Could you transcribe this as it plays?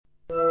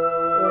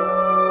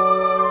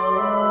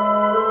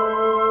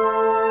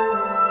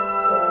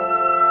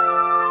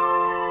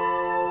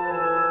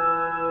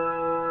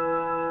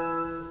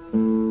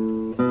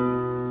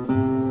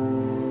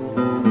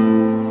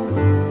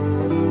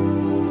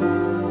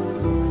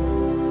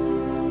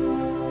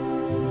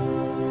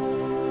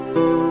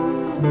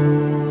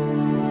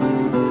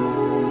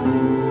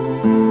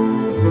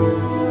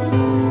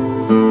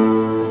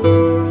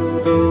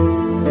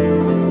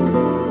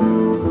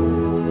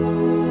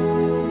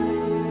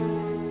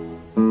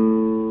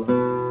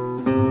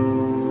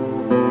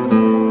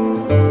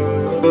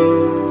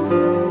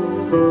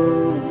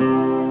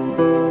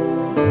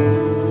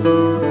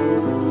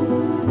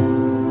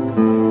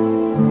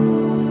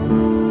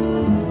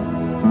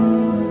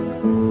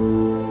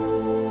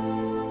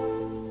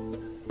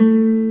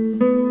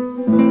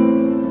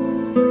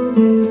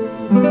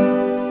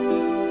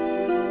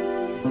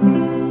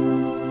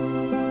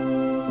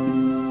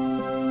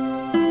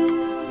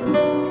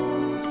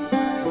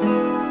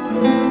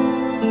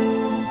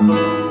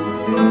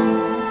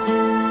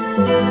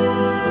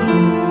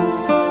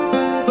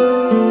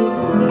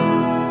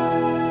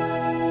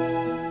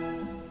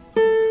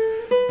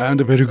And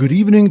a very good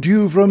evening to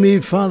you from me,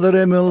 Fr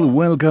Emil.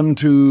 Welcome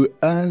to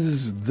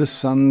As the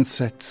Sun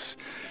Sets.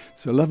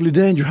 It's a lovely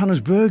day in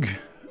Johannesburg.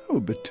 A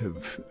bit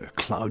of a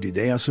cloudy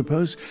day, I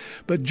suppose.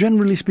 But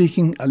generally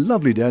speaking, a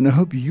lovely day. And I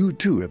hope you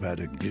too have had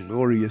a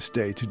glorious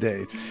day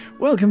today.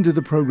 Welcome to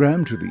the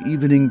program, to the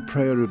evening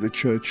prayer of the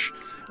church,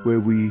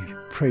 where we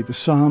pray the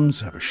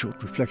Psalms, have a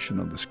short reflection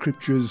on the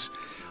scriptures.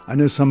 I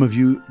know some of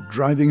you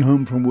driving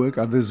home from work,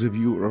 others of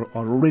you are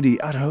already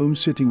at home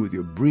sitting with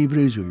your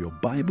breviaries or your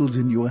Bibles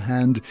in your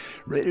hand,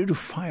 ready to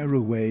fire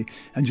away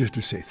and just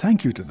to say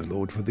thank you to the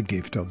Lord for the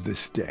gift of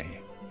this day.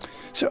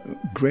 So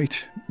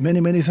great,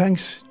 many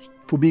thanks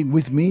for being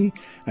with me,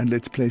 and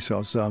let's place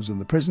ourselves in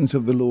the presence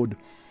of the Lord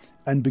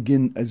and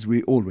begin as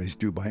we always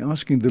do by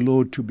asking the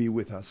Lord to be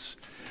with us.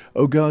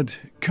 O God,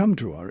 come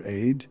to our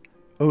aid.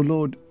 O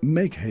Lord,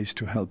 make haste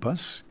to help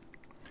us.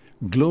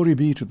 Glory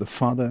be to the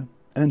Father,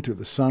 and to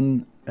the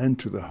Son, and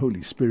to the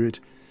Holy Spirit,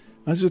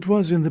 as it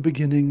was in the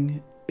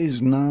beginning,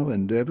 is now,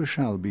 and ever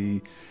shall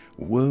be,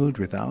 world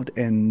without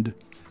end.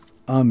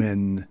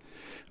 Amen.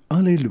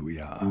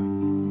 Alleluia.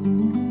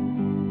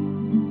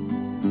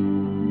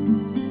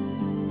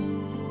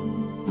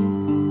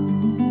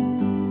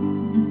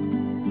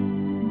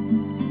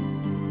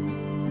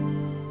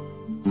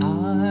 I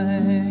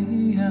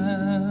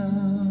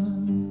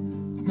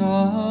am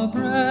the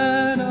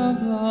bread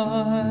of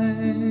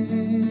life.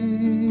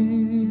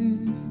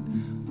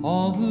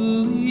 All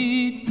who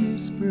eat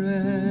this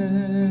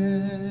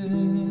bread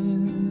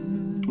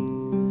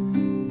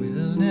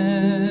will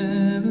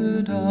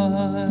never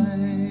die.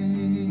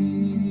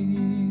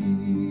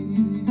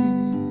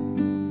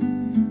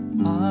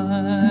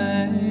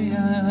 I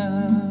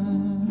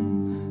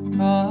am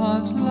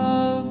God's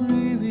love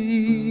revealed.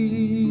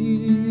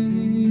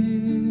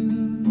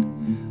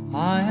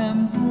 I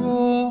am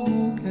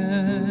broken,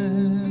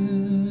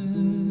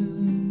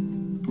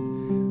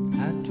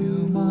 that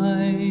you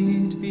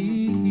might be.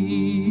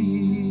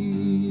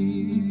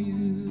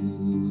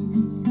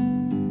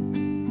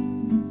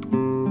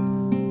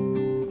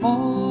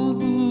 All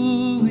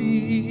who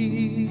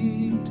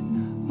eat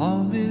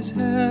of this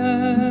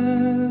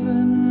heavenly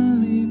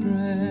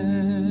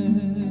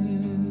bread,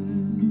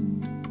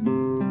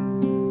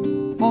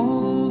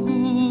 all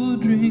who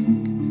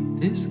drink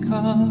this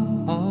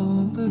cup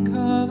of the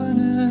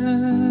covenant,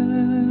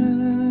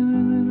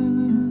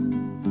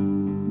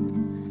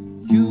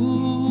 you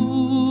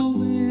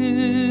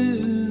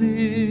will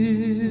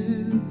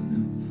live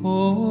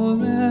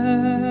forever,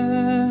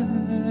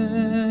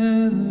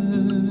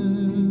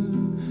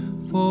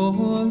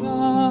 for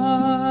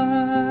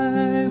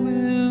I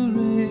will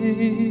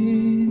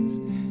raise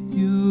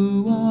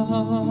you up.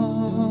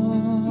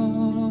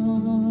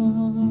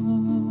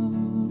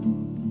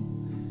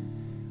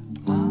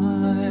 I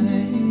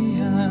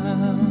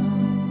am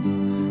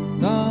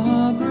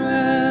the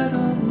bread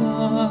of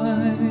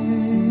life.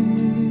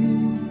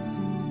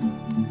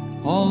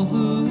 All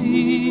who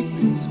eat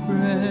this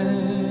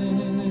bread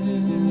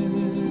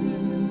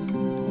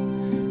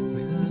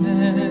will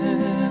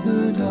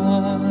never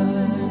die.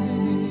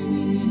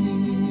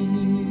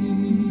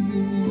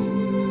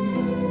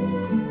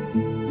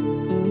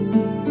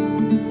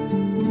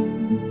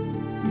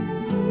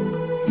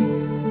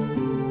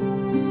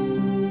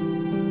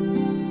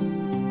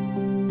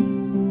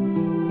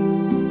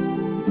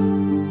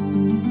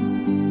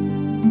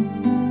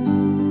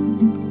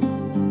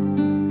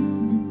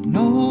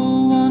 No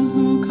one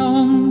who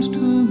comes to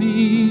me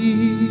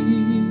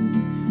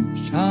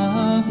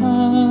shall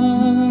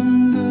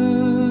hunger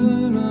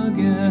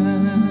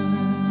again.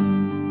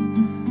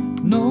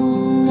 No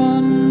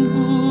one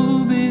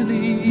who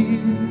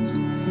believes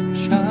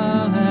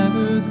shall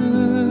ever thirst.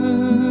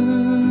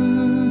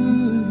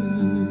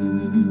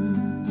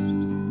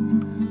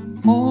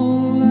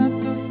 All that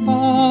the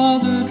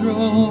Father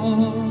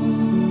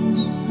draws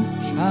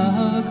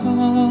shall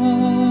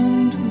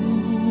come to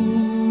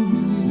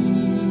me,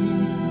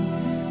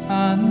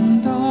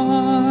 and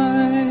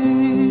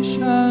I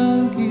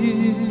shall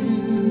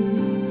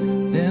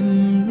give them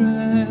rest.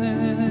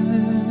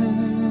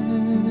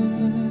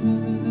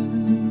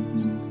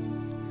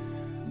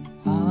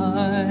 I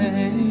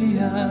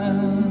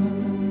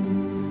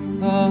am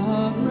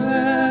the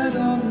bread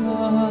of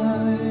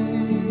life.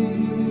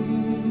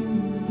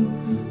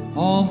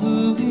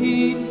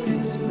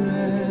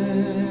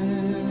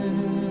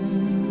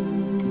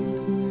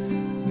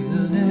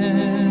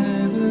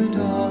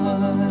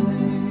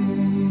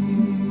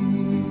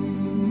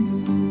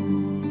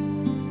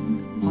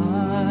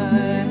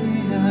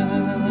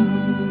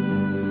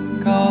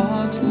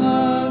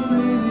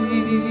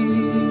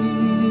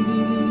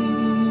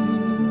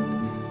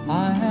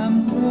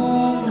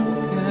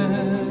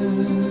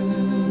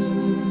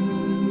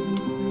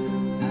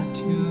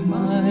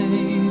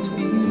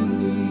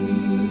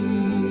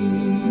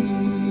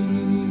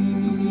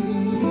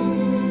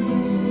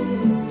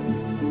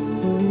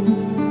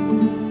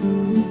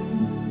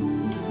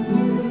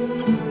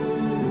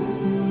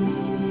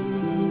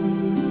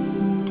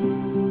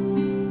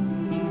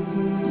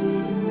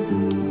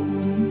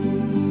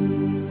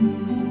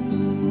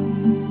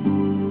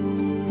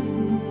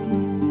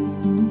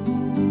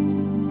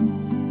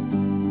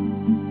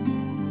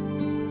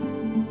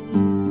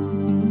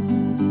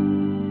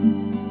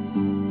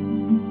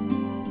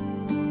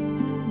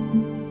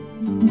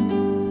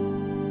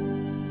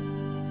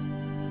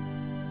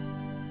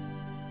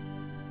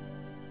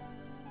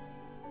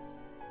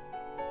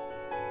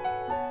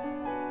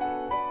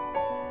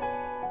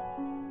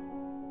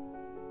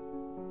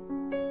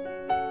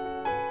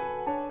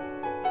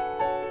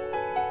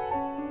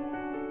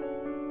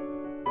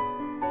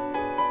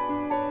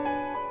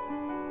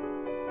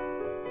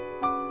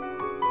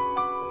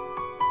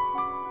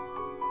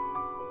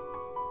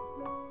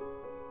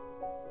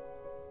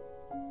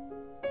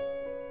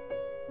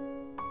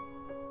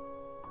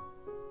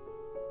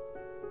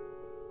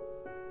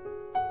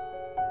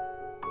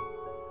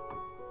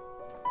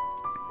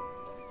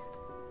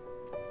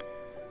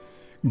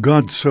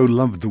 God so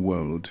loved the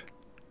world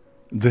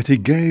that he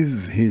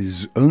gave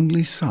his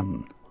only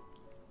Son.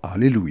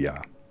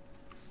 Alleluia.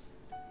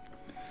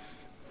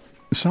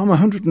 Psalm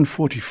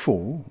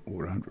 144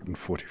 or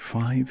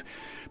 145,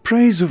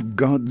 praise of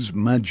God's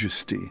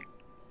majesty.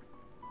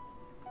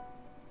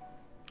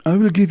 I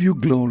will give you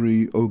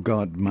glory, O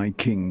God, my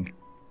King.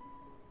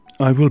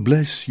 I will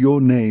bless your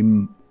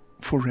name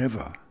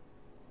forever.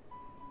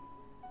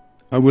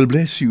 I will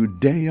bless you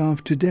day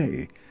after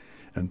day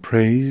and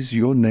praise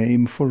your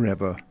name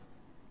forever.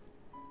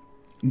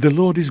 The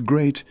Lord is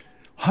great,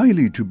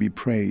 highly to be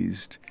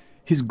praised.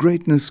 His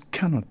greatness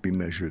cannot be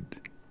measured.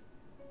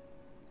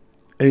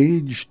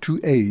 Age to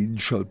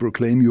age shall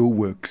proclaim your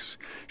works,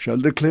 shall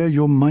declare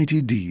your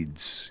mighty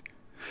deeds,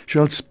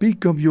 shall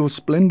speak of your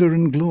splendor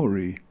and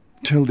glory,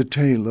 tell the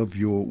tale of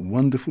your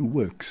wonderful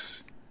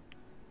works.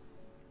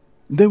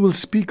 They will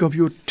speak of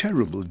your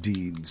terrible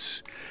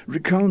deeds,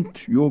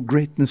 recount your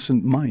greatness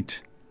and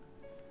might.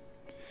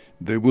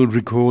 They will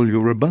recall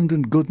your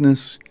abundant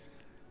goodness.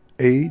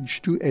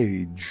 Age to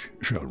age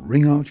shall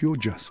ring out your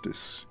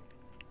justice.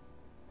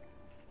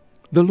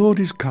 The Lord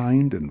is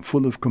kind and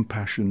full of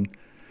compassion,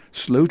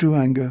 slow to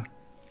anger,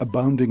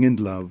 abounding in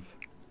love.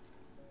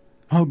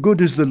 How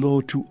good is the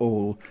Lord to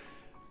all,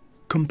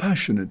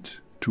 compassionate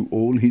to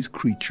all his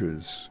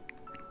creatures.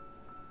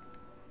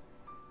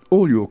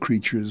 All your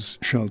creatures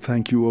shall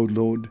thank you, O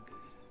Lord,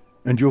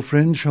 and your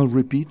friends shall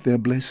repeat their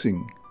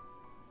blessing.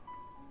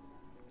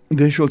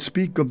 They shall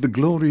speak of the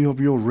glory of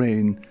your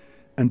reign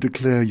and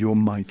declare your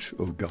might,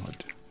 O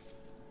God,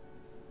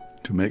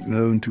 to make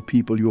known to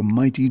people your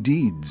mighty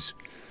deeds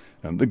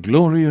and the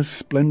glorious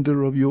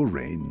splendor of your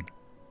reign.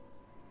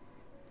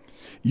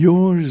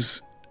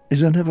 Yours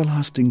is an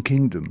everlasting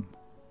kingdom.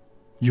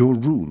 Your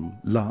rule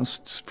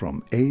lasts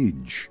from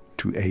age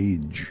to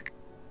age.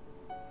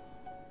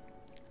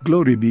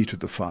 Glory be to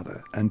the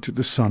Father, and to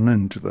the Son,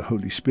 and to the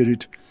Holy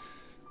Spirit,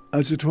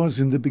 as it was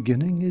in the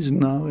beginning, is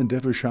now, and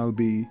ever shall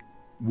be,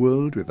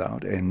 world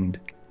without end.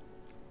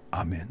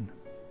 Amen.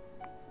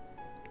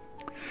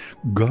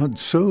 God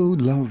so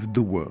loved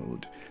the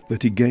world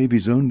that he gave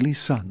his only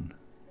Son.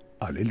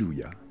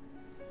 Alleluia.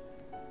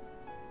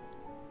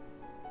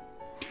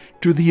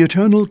 To the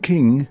eternal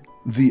King,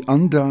 the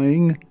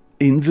undying,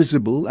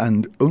 invisible,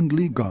 and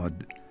only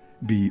God,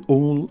 be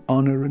all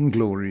honor and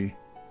glory.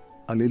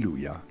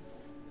 Alleluia.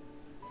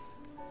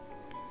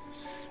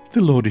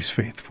 The Lord is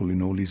faithful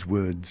in all his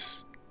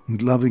words,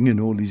 and loving in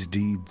all his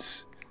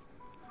deeds.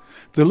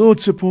 The Lord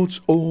supports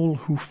all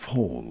who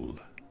fall,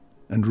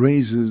 and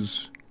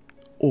raises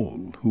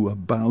all who are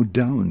bowed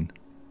down.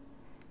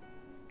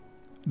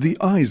 The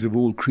eyes of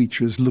all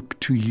creatures look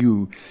to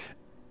you,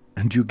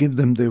 and you give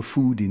them their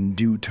food in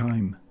due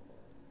time.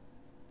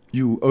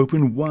 You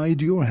open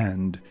wide your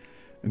hand,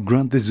 and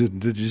grant the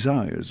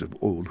desires of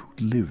all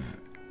who live.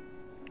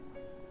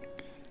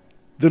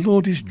 The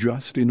Lord is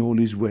just in all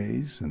his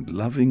ways, and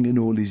loving in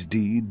all his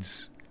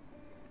deeds.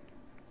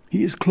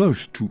 He is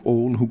close to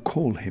all who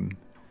call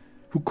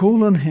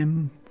on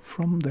him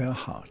from their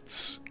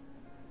hearts.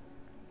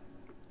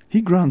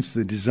 He grants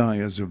the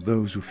desires of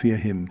those who fear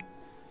him.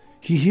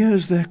 He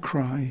hears their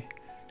cry,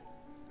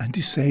 and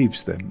he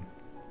saves them.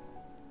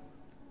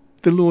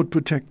 The Lord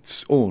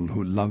protects all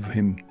who love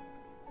him,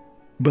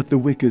 but the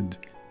wicked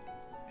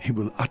he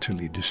will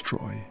utterly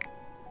destroy.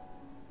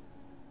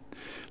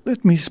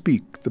 Let me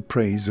speak the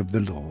praise of the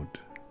Lord.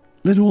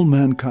 Let all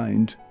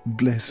mankind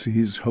bless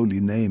his holy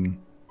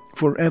name,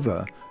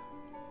 forever,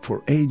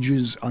 for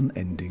ages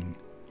unending.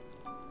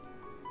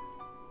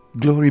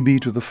 Glory be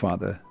to the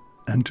Father,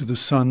 and to the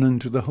Son, and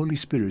to the Holy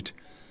Spirit,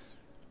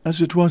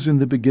 as it was in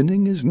the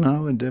beginning, is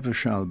now, and ever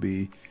shall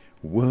be,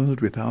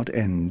 world without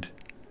end.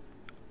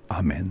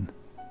 Amen.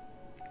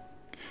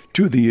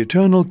 To the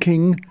eternal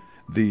King,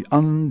 the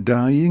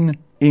undying,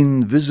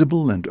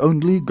 invisible, and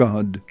only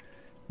God,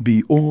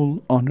 be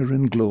all honor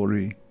and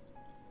glory.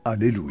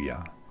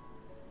 Alleluia.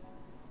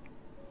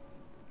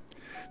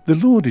 The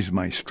Lord is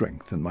my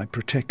strength and my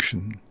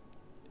protection.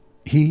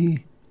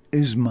 He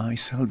is my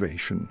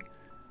salvation.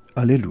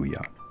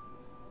 Alleluia.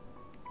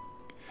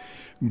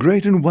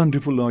 Great and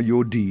wonderful are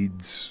your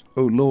deeds,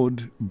 O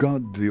Lord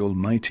God the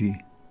Almighty.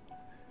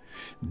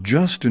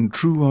 Just and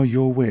true are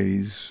your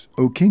ways,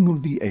 O King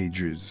of the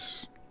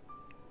ages.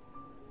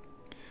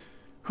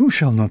 Who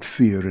shall not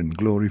fear and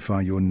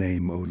glorify your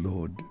name, O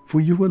Lord? For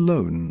you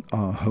alone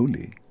are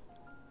holy.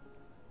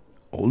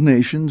 All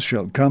nations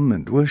shall come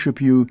and worship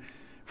you,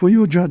 for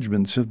your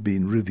judgments have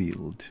been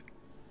revealed.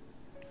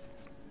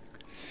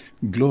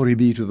 Glory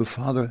be to the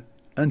Father,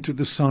 and to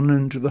the Son,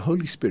 and to the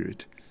Holy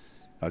Spirit,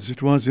 as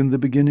it was in the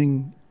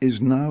beginning,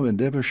 is now,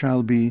 and ever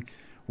shall be,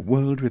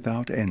 world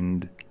without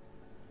end.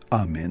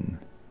 Amen.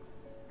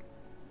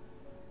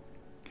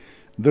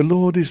 The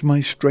Lord is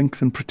my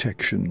strength and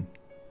protection.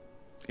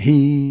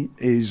 He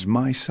is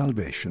my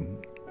salvation.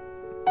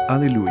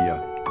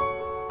 Alleluia.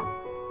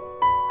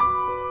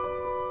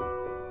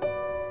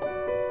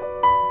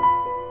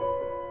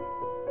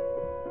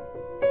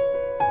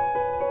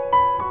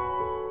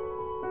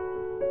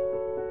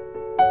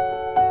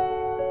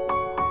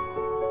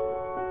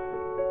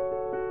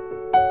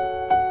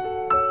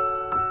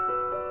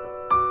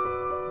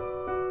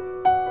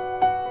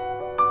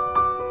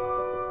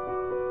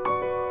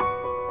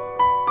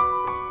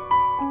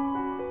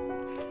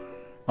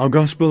 Our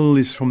Gospel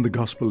is from the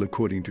Gospel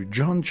according to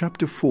John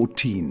chapter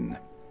 14.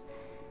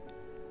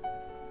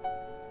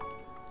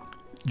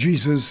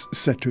 Jesus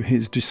said to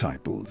his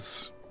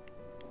disciples,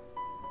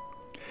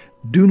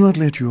 "Do not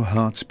let your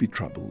hearts be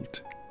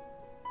troubled.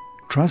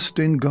 Trust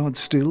in God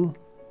still,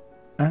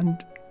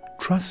 and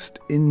trust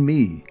in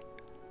me.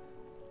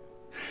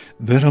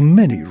 There are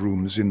many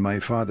rooms in my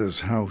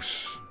Father's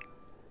house.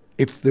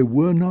 If there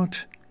were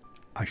not,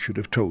 I should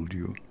have told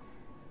you.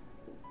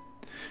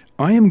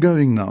 I am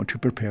going now to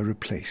prepare a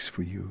place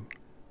for you.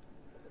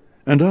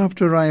 And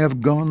after I have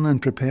gone and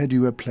prepared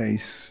you a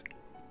place,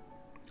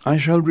 I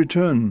shall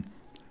return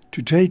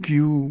to take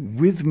you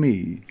with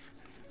me,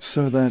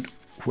 so that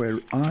where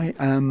I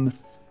am,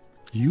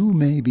 you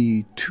may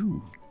be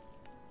too.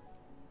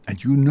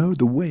 And you know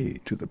the way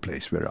to the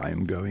place where I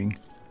am going."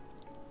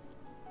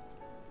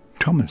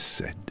 Thomas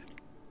said,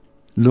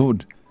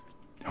 "Lord,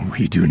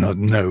 we do not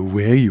know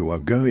where you are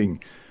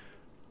going,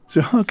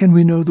 so how can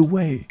we know the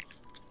way?"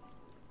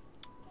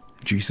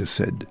 Jesus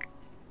said,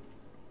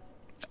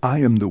 "I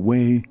am the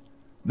way,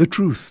 the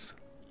truth,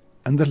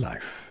 and the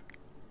life.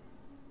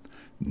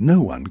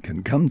 No one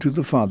can come to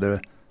the Father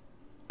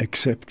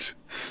except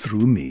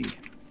through me."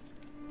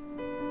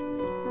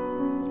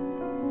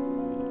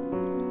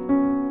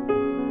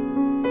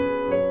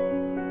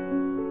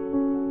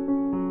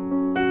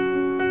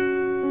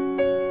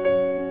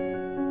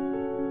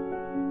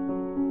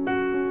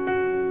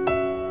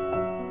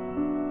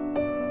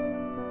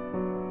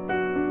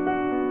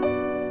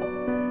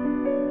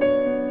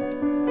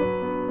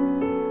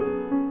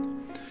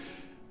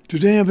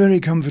 Today a very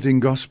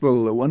comforting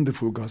gospel, a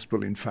wonderful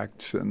gospel in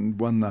fact, and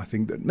one I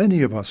think that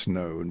many of us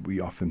know, and we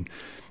often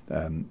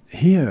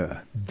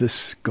hear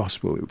this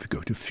gospel if we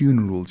go to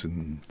funerals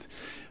and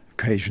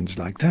occasions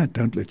like that.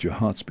 Don't let your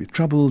hearts be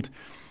troubled.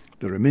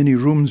 There are many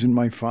rooms in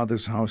my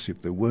Father's house.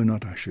 If there were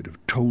not, I should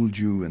have told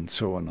you, and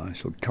so on. I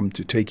shall come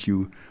to take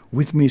you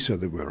with me, so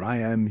that where I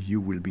am,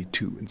 you will be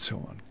too, and so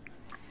on.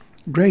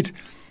 Great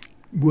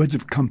words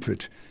of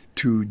comfort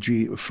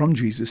from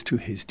Jesus to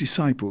his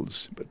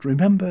disciples. But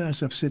remember,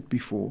 as I've said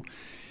before,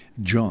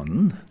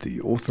 John, the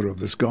author of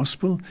this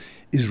gospel,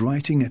 is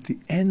writing at the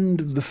end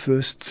of the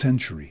 1st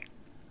century.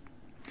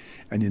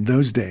 And in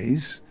those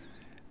days,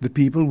 the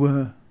people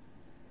were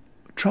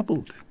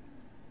troubled.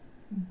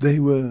 They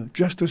were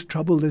just as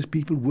troubled as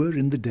people were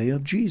in the day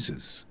of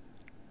Jesus.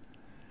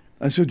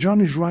 And so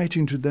John is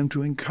writing to them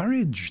to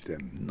encourage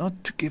them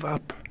not to give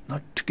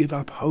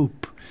up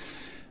hope,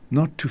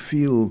 not to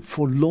feel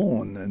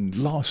forlorn and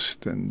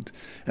lost and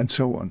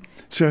so on.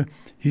 So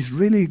he's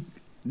really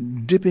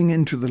dipping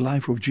into the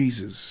life of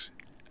Jesus.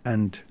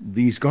 And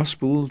these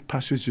gospel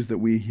passages that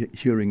we're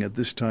hearing at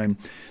this time,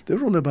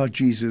 they're all about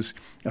Jesus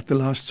at the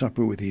Last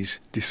Supper with his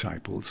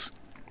disciples.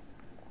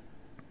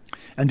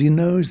 And he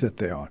knows that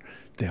they are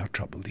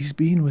troubled. He's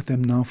been with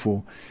them now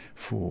for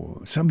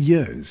some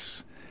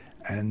years.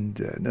 And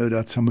no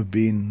doubt some have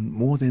been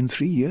more than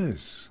 3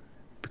 years,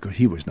 because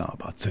he was now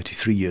about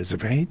 33 years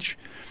of age.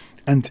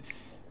 And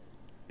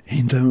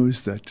he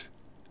knows that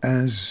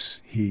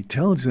as he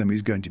tells them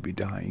he's going to be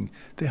dying,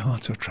 their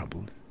hearts are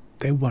troubled.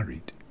 They're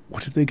worried.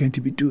 What are they going to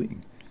be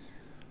doing?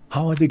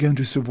 How are they going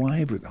to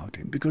survive without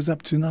him? Because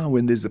up to now,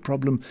 when there's a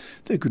problem,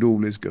 they could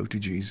always go to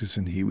Jesus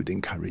and he would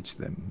encourage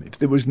them. If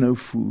there was no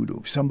food,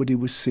 or if somebody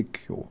was sick,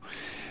 or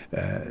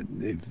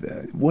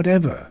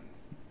whatever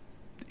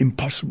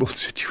impossible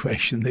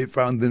situation they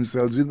found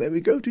themselves in, they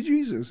would go to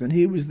Jesus. And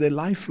he was their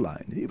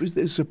lifeline. He was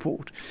their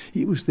support.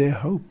 He was their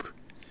hope.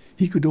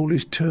 He could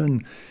always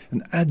turn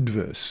an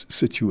adverse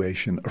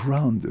situation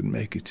around and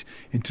make it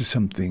into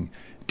something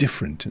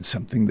different and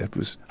something that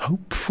was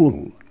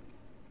hopeful.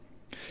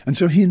 And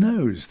so he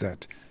knows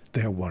that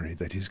they are worried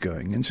that he's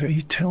going. And so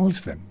he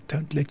tells them,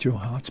 don't let your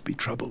hearts be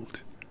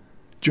troubled.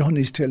 John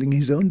is telling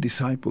his own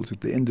disciples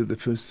at the end of the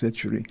 1st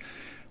century,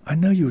 I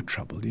know you're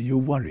troubled and you're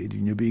worried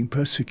and you're being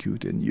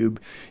persecuted and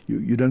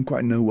you don't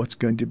quite know what's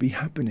going to be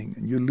happening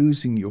and you're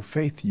losing your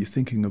faith, you're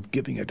thinking of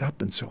giving it up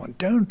and so on.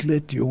 Don't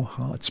let your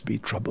hearts be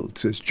troubled,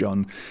 says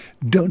John.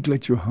 Don't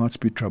let your hearts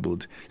be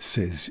troubled,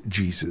 says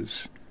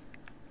Jesus.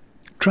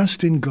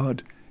 Trust in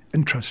God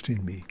and trust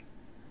in me.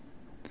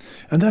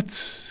 And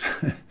that's,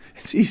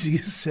 it's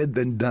easier said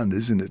than done,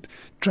 isn't it?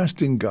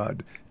 Trust in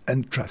God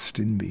and trust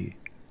in me.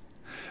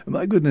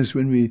 My goodness,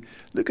 when we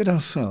look at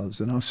ourselves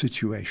and our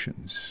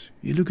situations,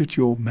 you look at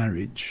your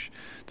marriage,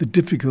 the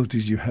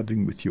difficulties you're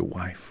having with your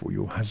wife or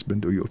your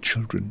husband or your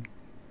children,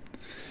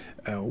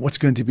 what's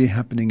going to be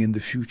happening in the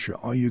future?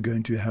 Are you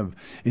going to have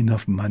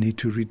enough money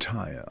to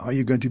retire? Are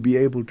you going to be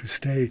able to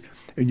stay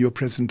in your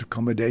present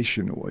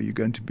accommodation, or are you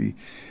going to be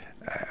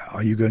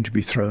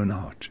thrown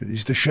out?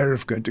 Is the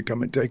sheriff going to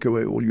come and take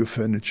away all your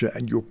furniture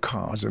and your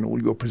cars and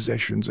all your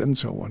possessions and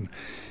so on?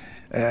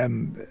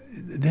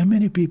 There are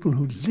many people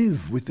who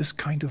live with this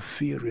kind of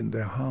fear in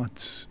their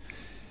hearts.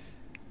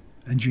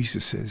 And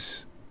Jesus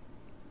says,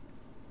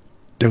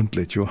 don't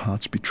let your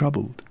hearts be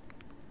troubled.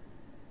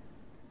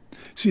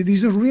 See,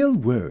 these are real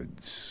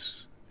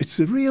words. It's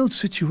a real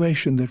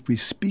situation that we're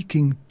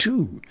speaking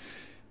to.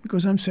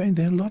 Because I'm saying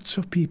there are lots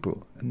of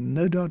people, and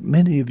no doubt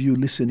many of you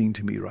listening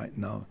to me right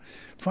now,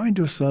 find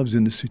yourselves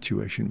in a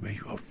situation where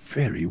you are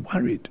very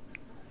worried.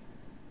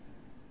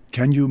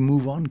 Can you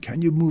move on?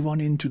 Can you move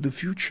on into the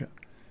future?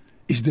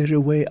 Is there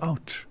a way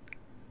out?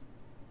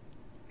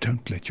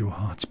 Don't let your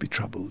hearts be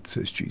troubled,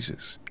 says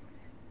Jesus.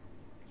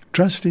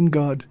 Trust in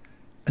God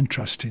and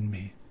trust in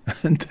me.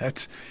 And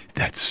that's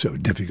so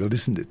difficult,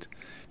 isn't it?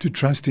 To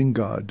trust in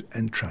God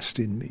and trust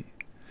in me.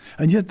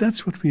 And yet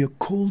that's what we are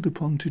called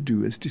upon to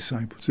do as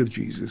disciples of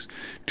Jesus,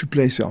 to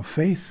place our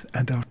faith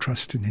and our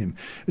trust in him.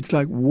 It's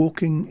like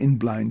walking in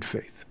blind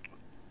faith.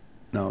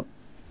 Now,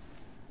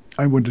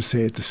 I want to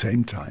say at the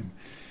same time,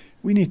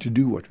 we need to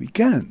do what we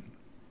can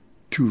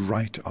to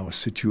right our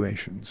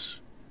situations,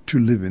 to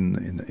live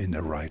in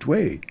a right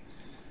way.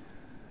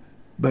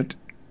 But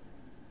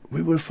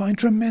we will find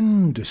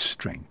tremendous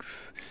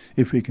strength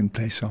if we can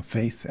place our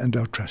faith and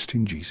our trust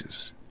in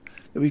Jesus.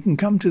 That we can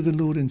come to the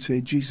Lord and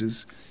say,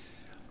 Jesus,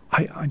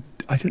 I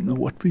don't know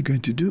what we're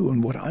going to do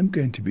and what I'm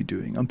going to be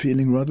doing. I'm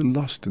feeling rather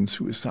lost and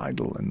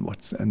suicidal and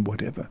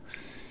whatever.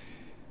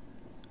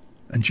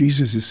 And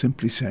Jesus is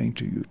simply saying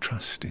to you,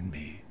 trust in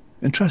me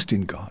and trust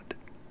in God.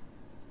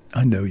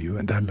 I know you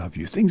and I love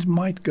you. Things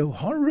might go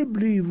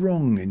horribly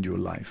wrong in your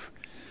life,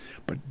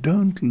 but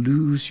don't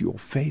lose your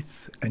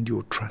faith and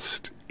your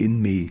trust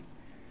in me.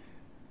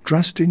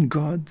 Trust in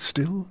God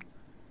still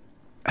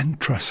and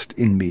trust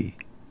in me.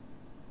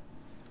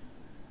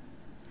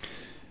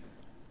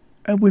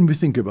 And when we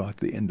think about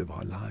the end of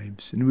our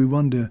lives and we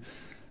wonder,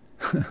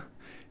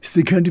 is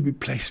there going to be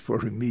place for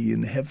me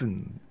in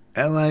heaven?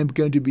 Am I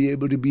going to be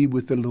able to be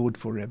with the Lord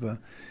forever?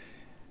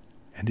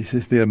 And he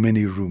says, there are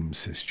many rooms,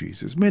 says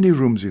Jesus, many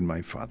rooms in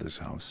my Father's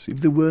house.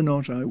 If there were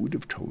not, I would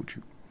have told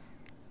you.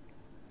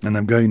 And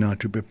I'm going now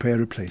to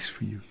prepare a place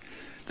for you.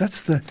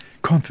 That's the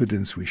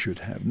confidence we should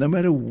have. No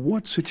matter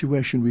what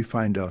situation we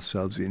find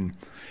ourselves in,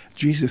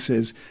 Jesus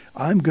says,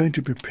 I'm going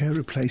to prepare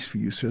a place for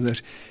you so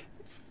that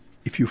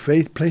if you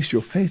place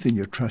your faith and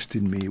your trust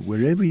in me,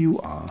 wherever you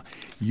are,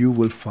 you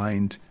will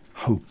find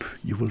hope.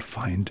 You will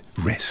find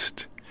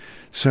rest.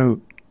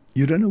 So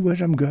you don't know where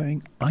I'm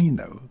going? I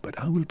know, but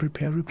I will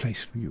prepare a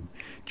place for you.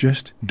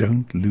 Just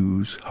don't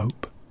lose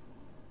hope.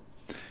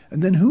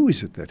 And then who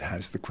is it that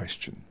has the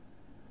question?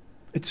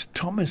 It's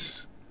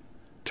Thomas.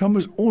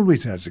 Thomas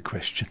always has a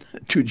question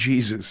to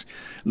Jesus.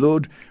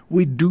 Lord,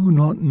 we do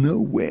not know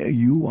where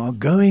you are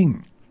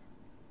going.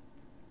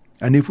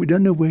 And if we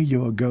don't know where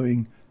you are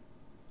going,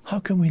 how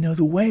can we know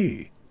the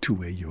way to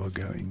where you are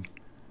going?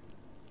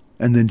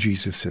 And then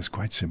Jesus says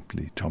quite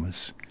simply,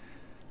 Thomas,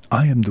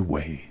 I am the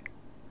way.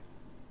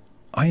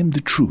 I am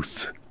the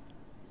truth.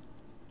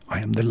 I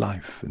am the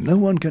life. And no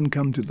one can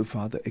come to the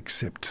Father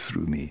except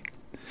through me.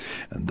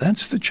 And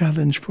that's the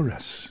challenge for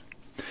us,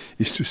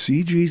 is to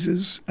see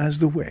Jesus as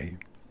the way.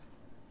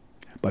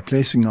 By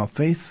placing our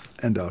faith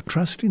and our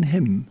trust in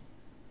him,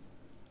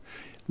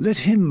 let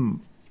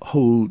him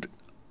hold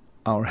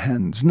our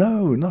hands.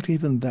 No, not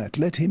even that.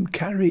 Let him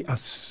carry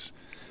us.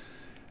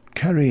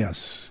 Carry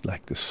us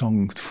like the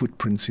song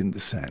Footprints in the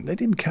Sand.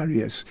 Let him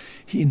carry us.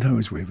 He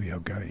knows where we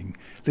are going.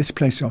 Let's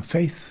place our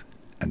faith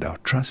and our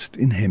trust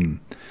in him,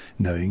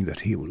 knowing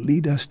that he will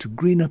lead us to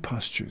greener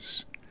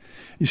pastures.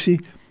 You see,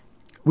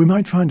 we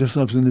might find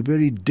ourselves in a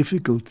very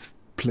difficult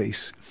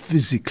place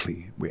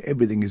physically, where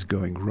everything is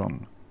going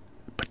wrong.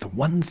 But the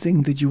one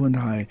thing that you and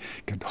I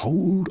can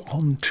hold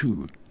on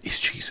to is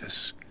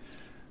Jesus.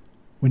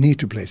 We need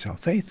to place our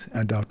faith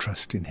and our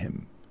trust in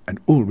him,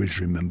 and always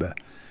remember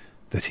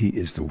that he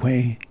is the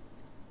way,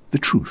 the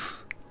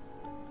truth,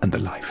 and the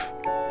life.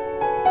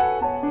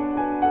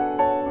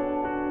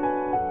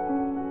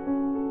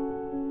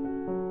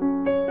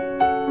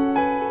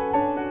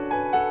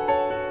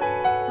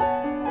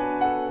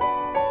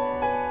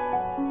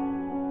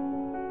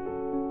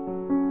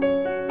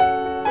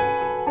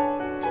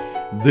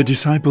 The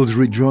disciples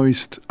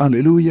rejoiced,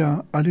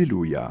 Alleluia,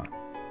 Alleluia.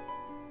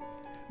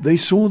 They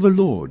saw the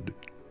Lord.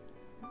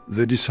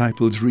 The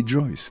disciples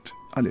rejoiced,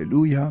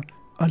 Alleluia,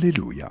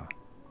 Alleluia.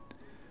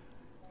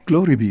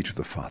 Glory be to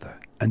the Father,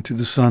 and to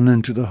the Son,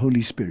 and to the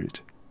Holy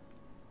Spirit.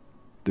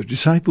 The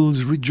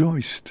disciples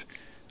rejoiced,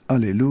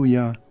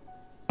 Alleluia,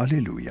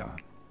 Alleluia.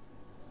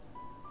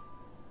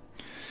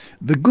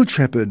 The Good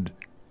Shepherd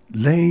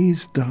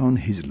lays down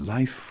his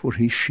life for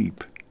his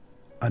sheep,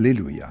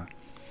 Alleluia.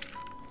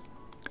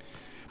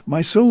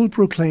 My soul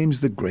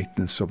proclaims the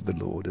greatness of the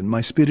Lord, and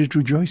my spirit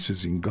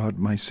rejoices in God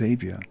my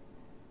Saviour.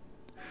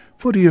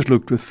 For he has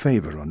looked with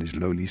favour on his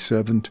lowly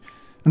servant,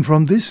 and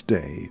from this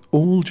day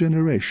all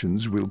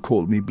generations will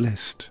call me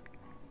blessed.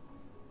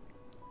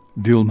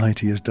 The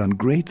Almighty has done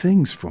great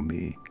things for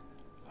me.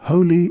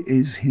 Holy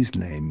is his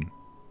name.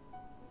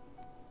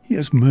 He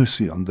has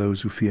mercy on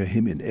those who fear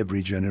him in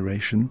every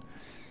generation.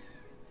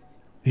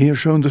 He has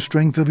shown the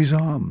strength of his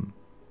arm.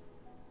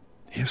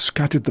 He has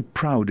scattered the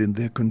proud in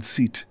their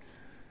conceit.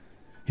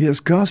 He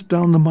has cast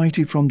down the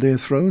mighty from their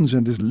thrones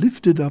and has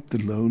lifted up the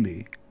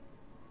lowly.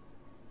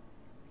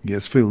 He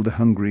has filled the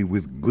hungry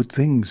with good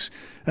things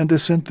and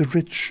has sent the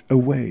rich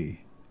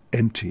away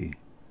empty.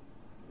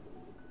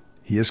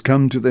 He has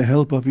come to the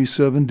help of his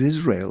servant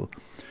Israel,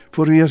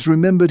 for he has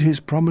remembered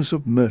his promise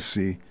of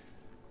mercy,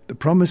 the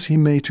promise he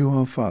made to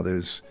our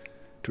fathers,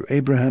 to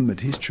Abraham and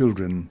his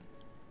children,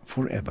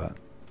 forever.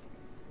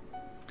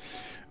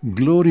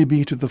 Glory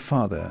be to the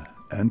Father,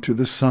 and to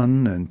the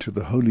Son, and to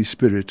the Holy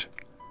Spirit,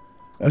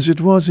 as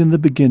it was in the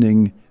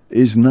beginning,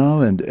 is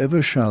now, and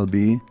ever shall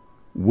be,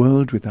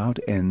 world without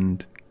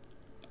end.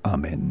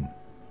 Amen.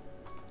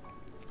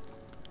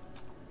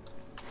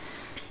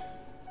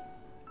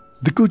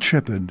 The Good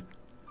Shepherd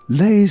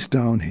lays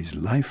down his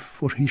life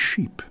for his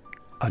sheep.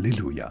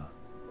 Alleluia.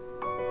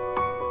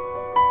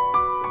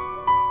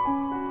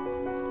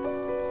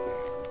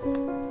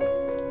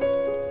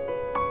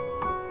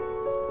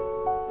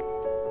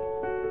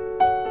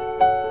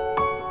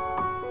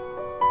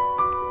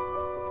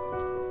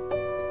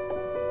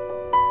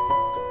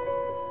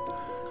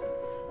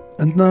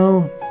 And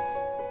now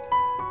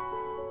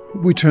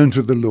we turn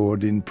to the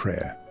Lord in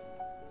prayer.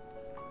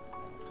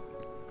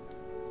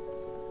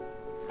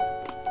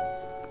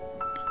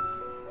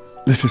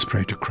 Let us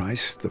pray to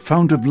Christ, the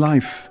fount of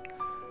life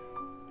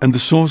and the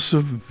source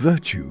of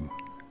virtue.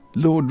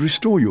 Lord,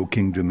 restore your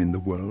kingdom in the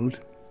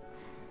world.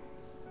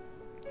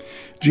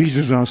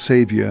 Jesus, our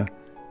Saviour,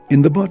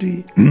 in the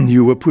body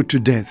you were put to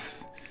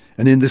death,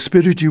 and in the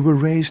spirit you were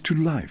raised to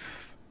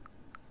life.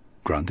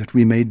 Grant that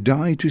we may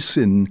die to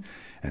sin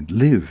and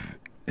live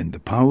in the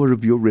power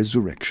of your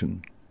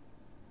resurrection.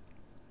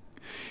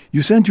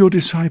 You sent your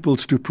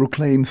disciples to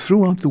proclaim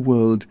throughout the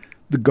world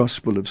the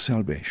gospel of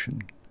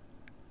salvation.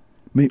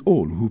 May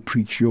all who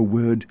preach your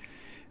word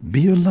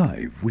be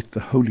alive with the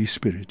Holy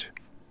Spirit.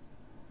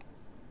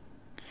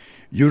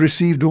 You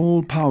received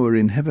all power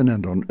in heaven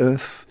and on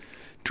earth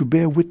to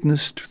bear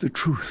witness to the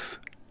truth.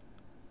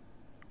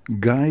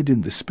 Guide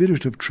in the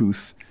spirit of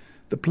truth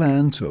the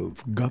plans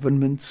of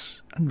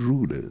governments and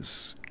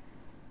rulers,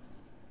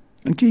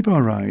 and keep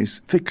our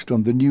eyes fixed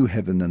on the new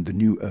heaven and the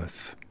new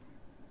earth.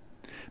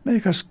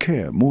 Make us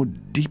care more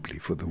deeply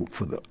for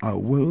our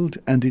world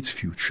and its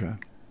future.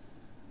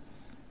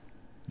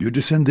 You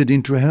descended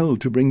into hell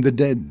to bring the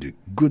dead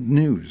good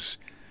news.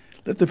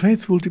 Let the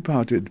faithful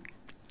departed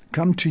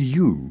come to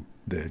you,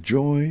 their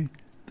joy,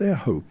 their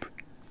hope,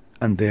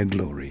 and their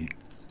glory.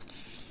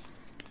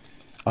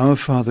 Our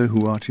Father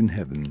who art in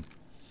heaven,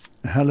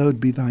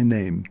 hallowed be thy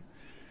name.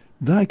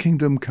 Thy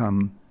kingdom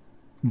come,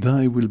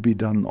 thy will be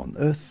done on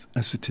earth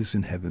as it is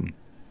in heaven.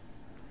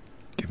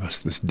 Give us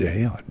this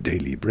day our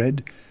daily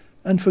bread,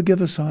 and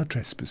forgive us our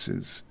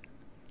trespasses,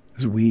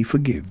 as we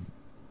forgive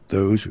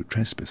those who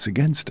trespass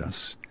against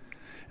us.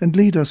 And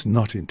lead us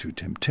not into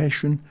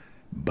temptation,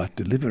 but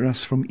deliver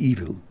us from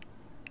evil.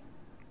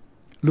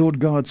 Lord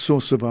God,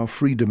 source of our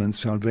freedom and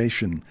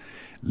salvation,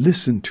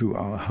 listen to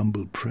our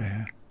humble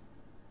prayer.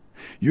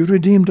 You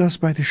redeemed us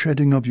by the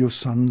shedding of your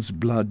Son's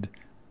blood.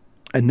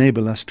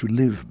 Enable us to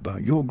live by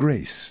your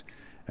grace,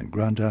 and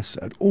grant us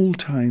at all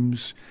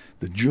times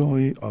the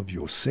joy of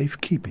your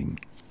safe keeping.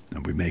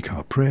 And we make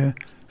our prayer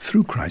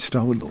through Christ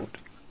our Lord.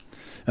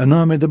 And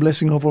now may the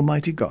blessing of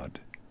Almighty God,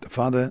 the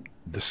Father,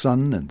 the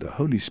Son, and the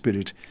Holy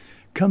Spirit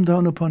come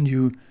down upon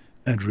you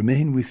and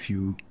remain with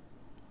you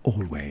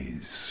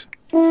always.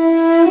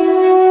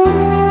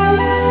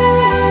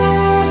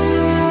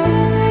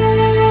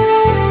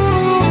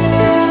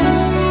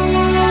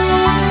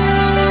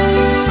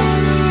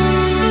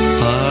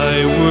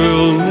 I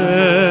will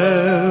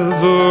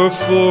never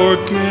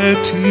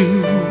forget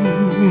you,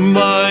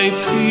 my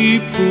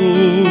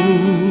people.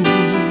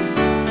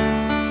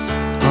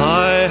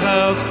 I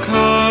have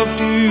carved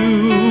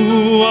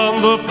you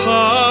on the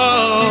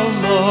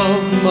palm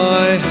of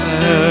my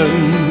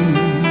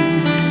hand.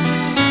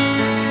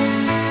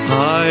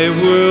 I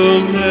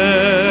will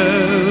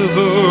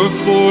never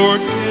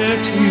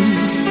forget you.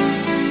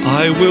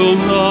 I will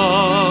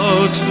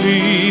not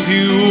leave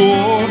you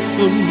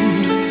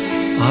orphaned.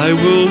 I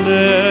will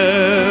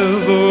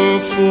never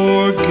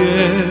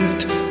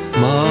forget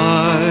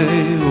my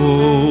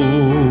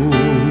own.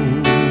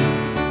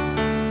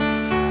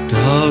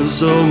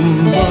 Does a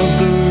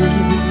mother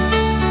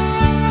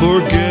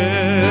forget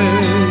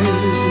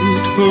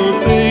her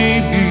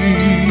baby,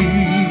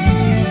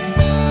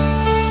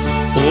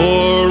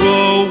 or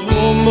a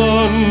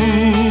woman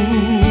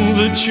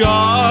the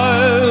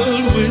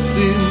child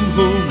within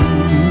her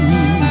womb?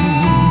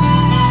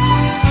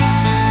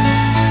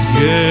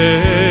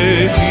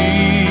 Yet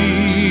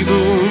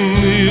even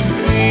if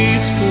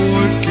these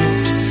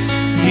forget,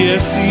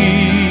 yes,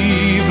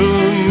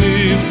 even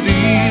if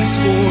these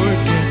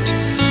forget,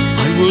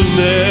 I will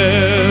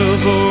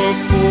never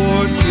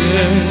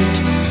forget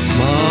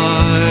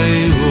my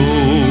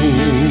own.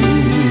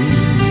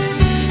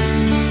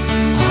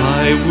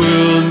 I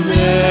will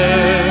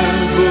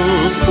never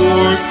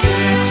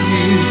forget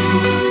you,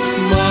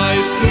 my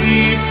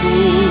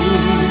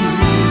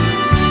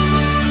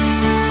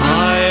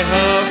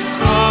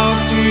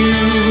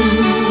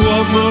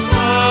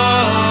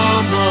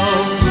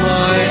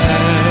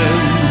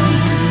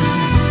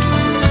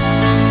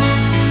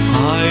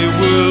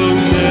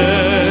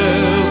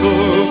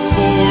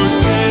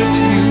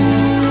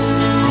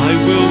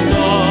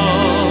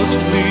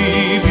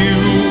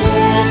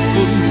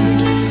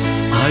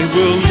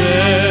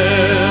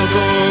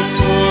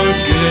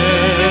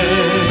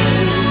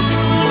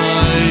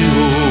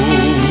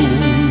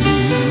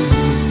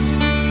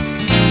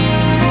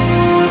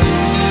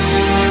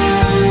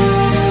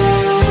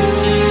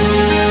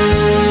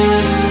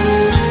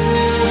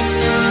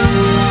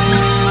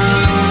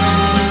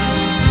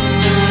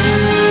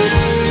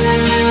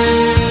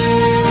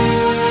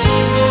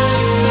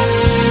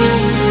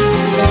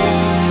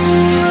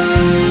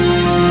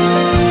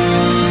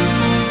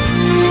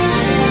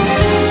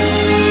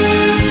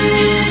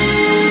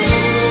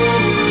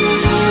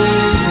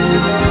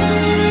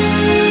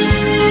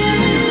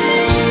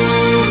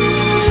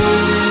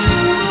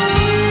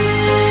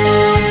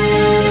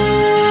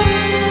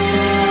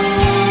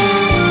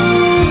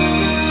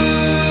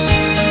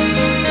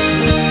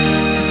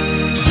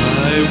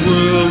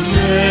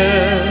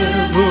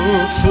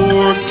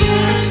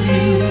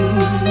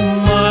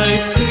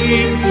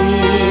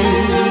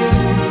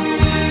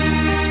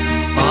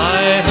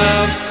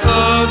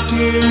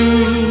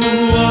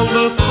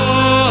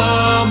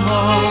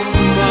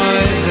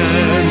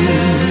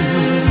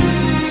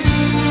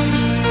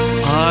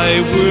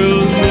I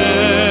will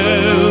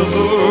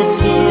never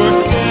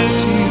forget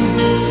you.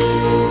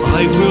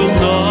 I will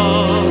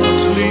not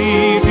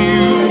leave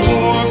you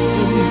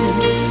orphan.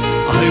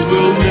 I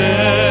will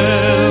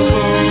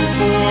never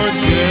forget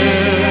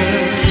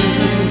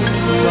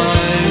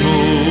my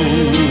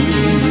own.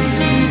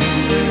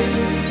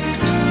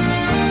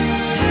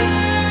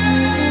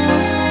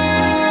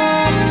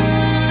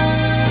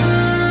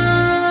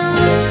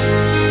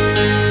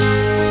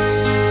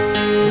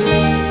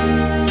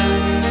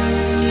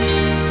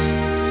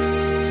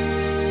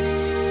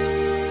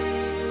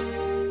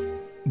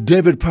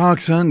 David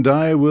Parks and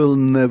I will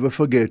never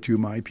forget you,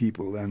 my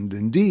people. And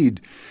indeed,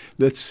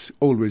 let's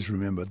always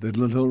remember that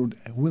the Lord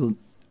will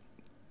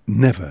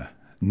never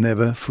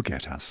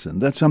forget us.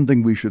 And that's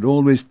something we should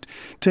always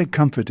take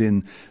comfort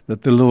in,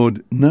 that the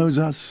Lord knows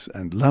us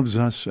and loves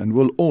us and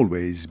will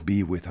always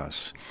be with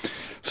us.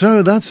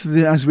 So that's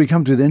as we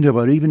come to the end of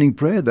our evening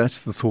prayer,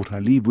 that's the thought I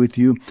leave with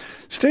you.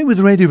 Stay with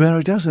Radio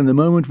Veritas. In a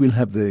moment we'll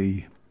have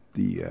the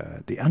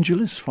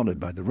Angelus, followed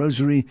by the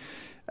Rosary,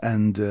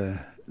 and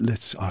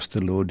let's ask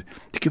the Lord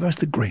to give us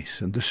the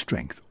grace and the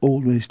strength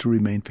always to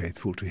remain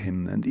faithful to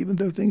Him. And even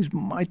though things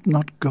might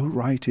not go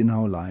right in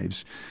our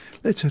lives,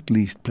 let's at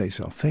least place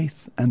our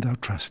faith and our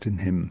trust in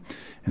Him.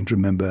 And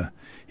remember,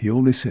 He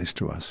always says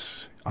to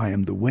us, I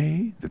am the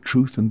way, the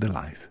truth, and the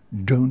life.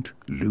 Don't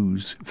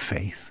lose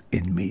faith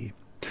in me.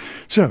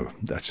 So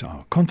that's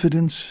our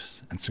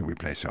confidence, and so we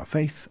place our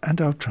faith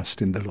and our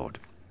trust in the Lord.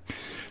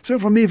 So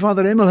from me,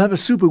 Father Emil, have a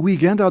super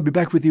weekend. I'll be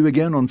back with you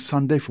again on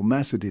Sunday for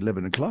Mass at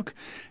 11 o'clock.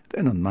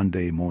 Then on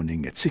Monday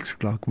morning at 6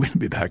 o'clock, we'll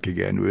be back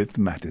again with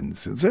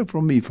Matins. And so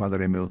from me,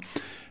 Father Emil,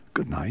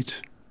 good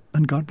night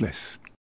and God bless.